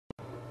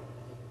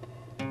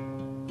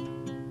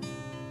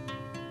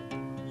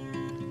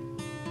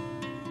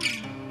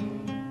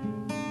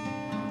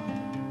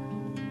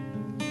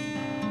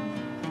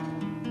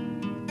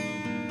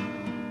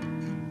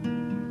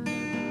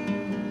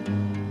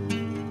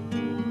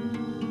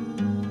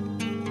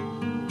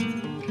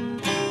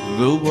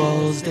The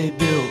walls they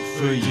built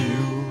for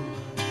you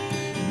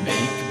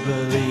make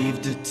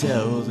believe to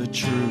tell the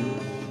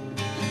truth.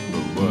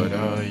 But what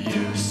are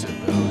you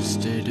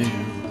supposed to do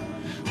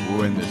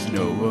when there's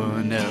no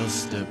one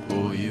else to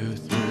pull you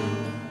through?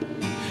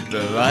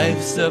 The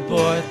life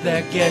support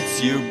that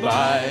gets you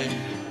by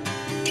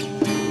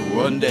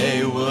one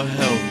day will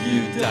help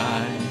you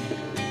die.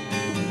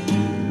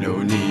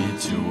 No need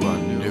to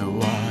wonder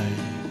why,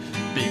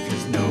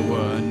 because no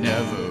one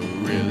ever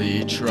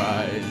really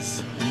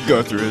tries.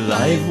 Go through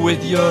life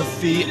with your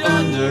feet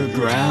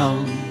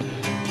underground,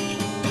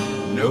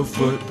 no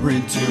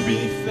footprint to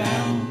be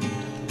found.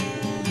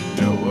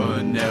 No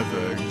one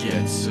ever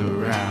gets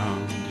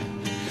around,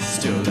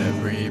 still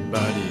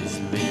everybody's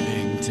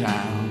leaving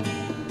town.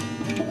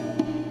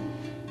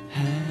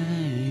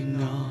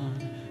 Hang on,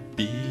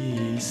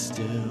 be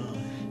still,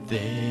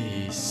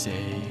 they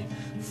say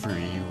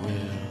free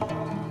will,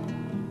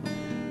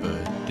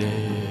 but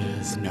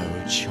there's no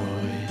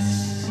choice.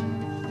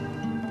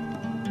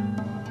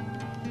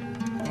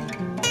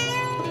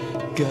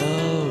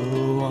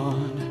 Go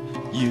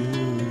on,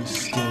 you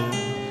still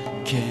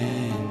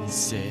can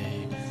say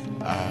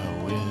I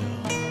will,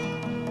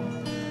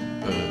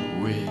 but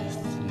with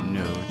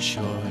no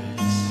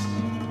choice.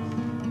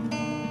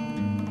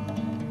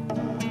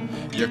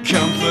 Your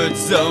comfort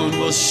zone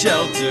will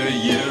shelter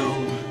you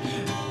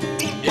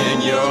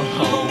in your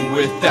home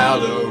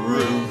without a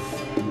roof.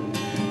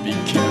 Be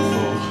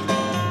careful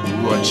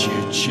what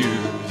you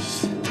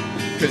choose,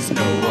 'cause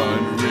no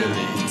one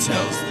really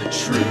tells the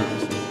truth.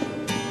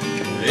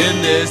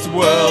 In this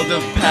world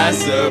of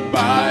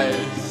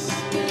passerbys,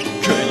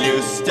 could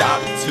you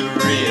stop to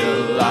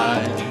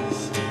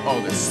realize all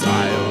the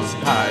smiles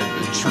hide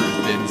the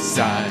truth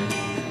inside,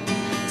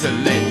 to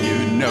let you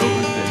know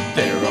that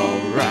they're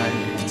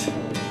alright?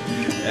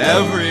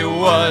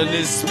 Everyone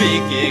is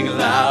speaking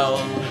loud,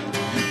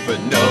 but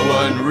no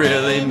one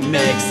really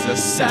makes a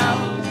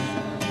sound.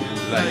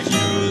 Like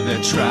you,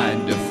 they're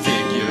trying to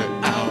figure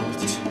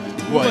out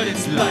what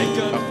it's like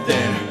up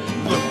there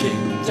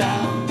looking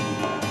down.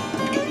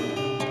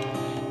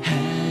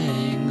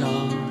 Hang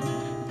on,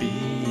 be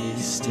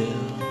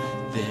still,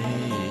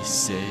 they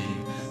say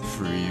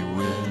free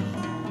will,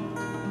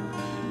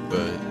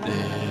 but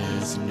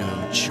there's no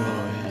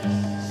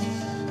choice.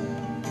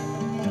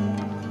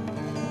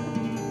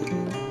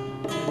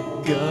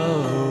 Go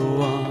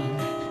on,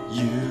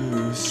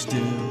 you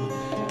still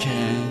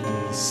can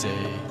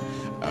say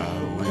I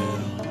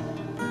will,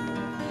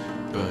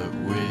 but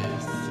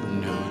with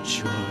no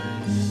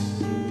choice.